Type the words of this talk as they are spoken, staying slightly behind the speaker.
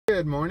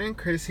Good morning,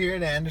 Chris here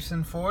at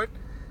Anderson Ford.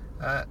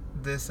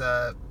 This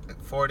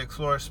Ford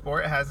Explorer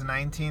Sport has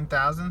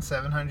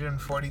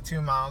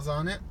 19,742 miles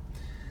on it.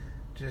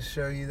 Just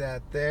show you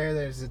that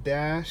there's the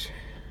dash.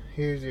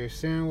 Here's your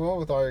steering wheel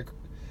with all your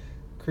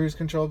cruise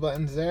control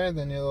buttons there.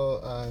 Then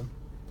you'll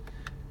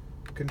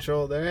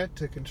control there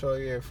to control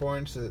your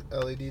 4-inch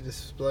LED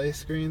display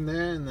screen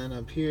there. And then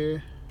up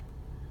here,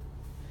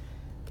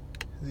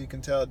 as you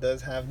can tell, it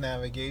does have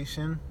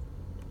navigation,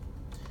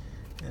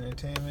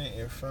 entertainment,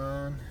 your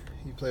phone.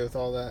 You play with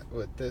all that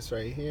with this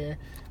right here.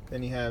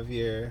 Then you have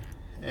your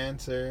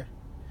answer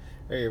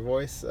or your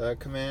voice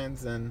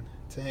commands, and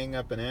to hang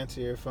up and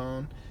answer your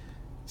phone,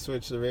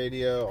 switch the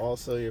radio,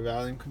 also your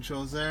volume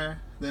controls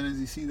there. Then as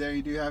you see there,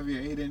 you do have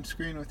your 8-inch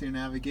screen with your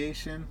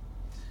navigation,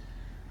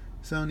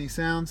 Sony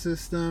sound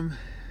system,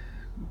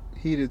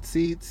 heated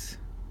seats,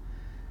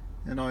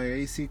 and all your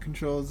AC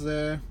controls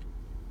there.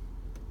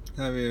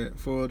 Have your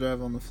 4-wheel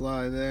drive on the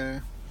fly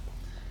there.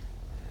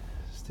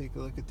 Just take a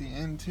look at the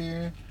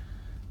interior.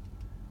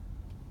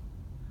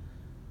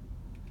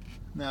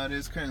 Now it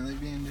is currently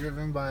being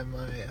driven by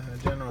my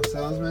general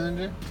sales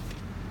manager,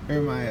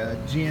 or my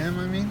GM,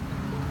 I mean.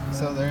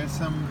 So there's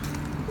some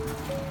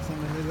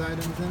of his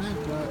items in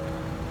it, but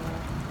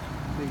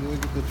take a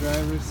look at the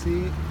driver's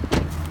seat.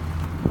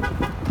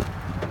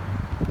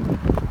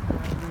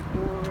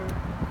 Door.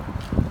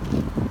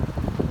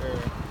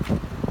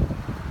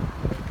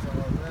 There's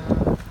all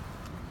that.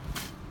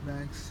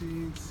 Back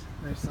seats.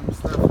 There's some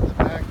stuff in the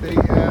back that he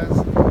has.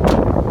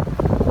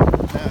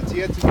 Now it's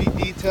yet to be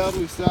detailed.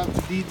 We still have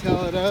to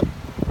detail it up.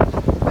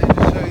 And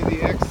just show you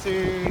the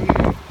exterior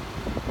here.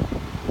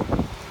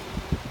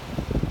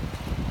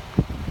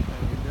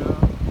 There we go.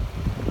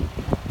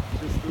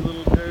 Just a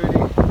little dirty.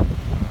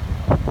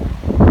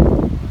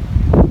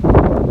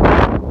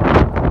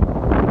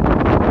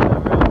 No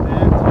real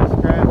dents or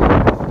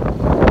scratches.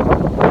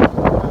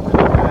 Nothing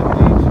of that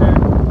nature.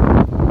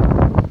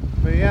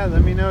 But yeah,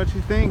 let me know what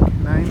you think.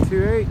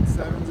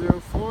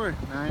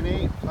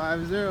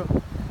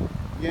 928-704-9850.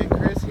 Again,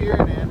 Chris here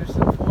at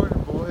Anderson Ford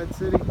in Bullhead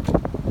City.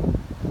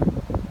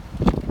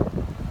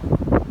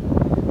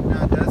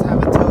 Now it does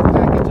have a tow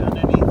package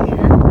underneath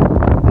here.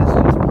 This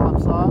just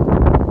pops off.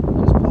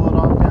 Just pull it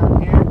off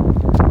down here.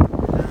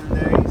 And then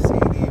there you see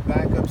the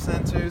backup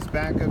sensors,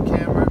 backup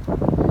camera.